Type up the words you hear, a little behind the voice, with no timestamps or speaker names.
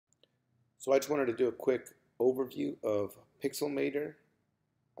So I just wanted to do a quick overview of Pixelmator.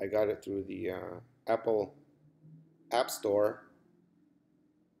 I got it through the Apple App Store,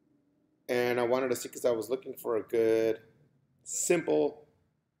 and I wanted to see because I was looking for a good, simple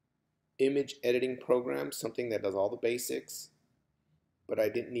image editing program, something that does all the basics, but I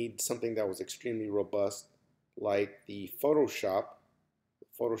didn't need something that was extremely robust like the Photoshop.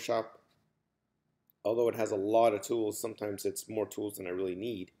 Photoshop, although it has a lot of tools, sometimes it's more tools than I really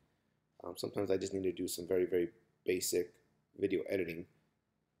need. Sometimes I just need to do some very, very basic video editing.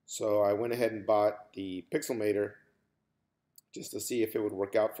 So I went ahead and bought the Pixelmator just to see if it would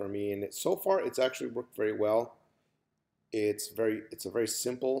work out for me. And so far, it's actually worked very well. It's a very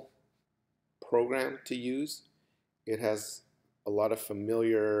simple program to use. It has a lot of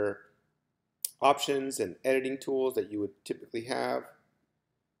familiar options and editing tools that you would typically have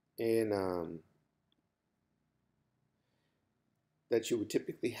in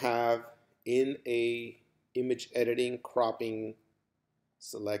a image editing, cropping,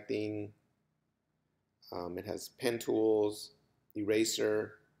 selecting. It has pen tools,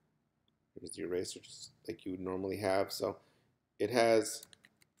 eraser. Here's the eraser, just like you would normally have. So it has,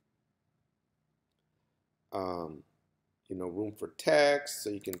 room for text, so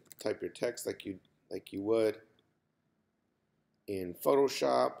you can type your text like you would in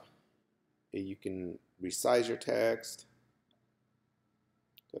Photoshop. You can resize your text.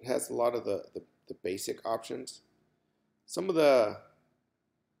 So it has a lot of the basic options. Some of the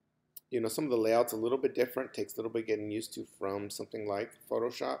layouts a little bit different, takes a little bit getting used to from something like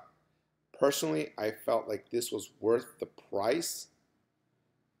Photoshop. Personally, I felt like this was worth the price,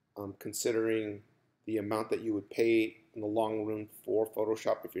 considering the amount that you would pay in the long run for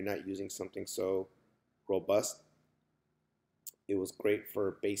Photoshop if you're not using something so robust. It was great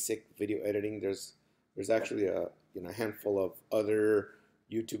for basic video editing. There's actually a handful of other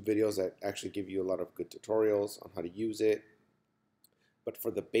YouTube videos that actually give you a lot of good tutorials on how to use it. But for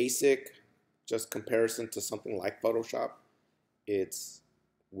the basic, just comparison to something like Photoshop,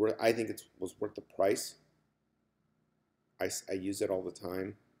 I think it was worth the price. I use it all the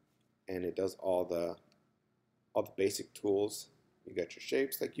time, and it does all the basic tools. You got your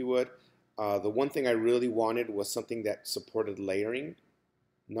shapes like you would. The one thing I really wanted was something that supported layering.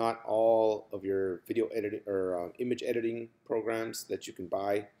 Not all of your video editing or image editing programs that you can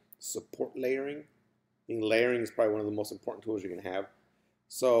buy support layering. I think layering is probably one of the most important tools you're going to have.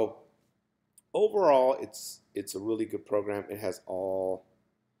 So overall, it's a really good program. It has all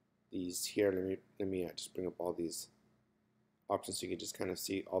these here. Let me just bring up all these options so you can just kind of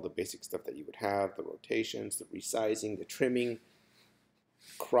see all the basic stuff that you would have: the rotations, the resizing, the trimming,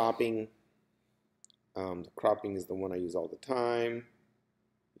 cropping. The cropping is the one I use all the time.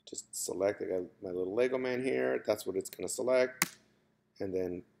 Just select. I got my little Lego man here. That's what it's going to select, and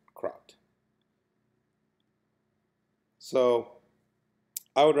then cropped. So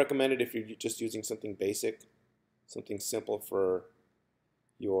I would recommend it if you're just using something basic, something simple for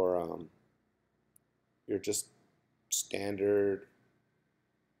your just standard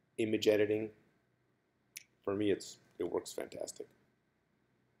image editing. For me, it works fantastic.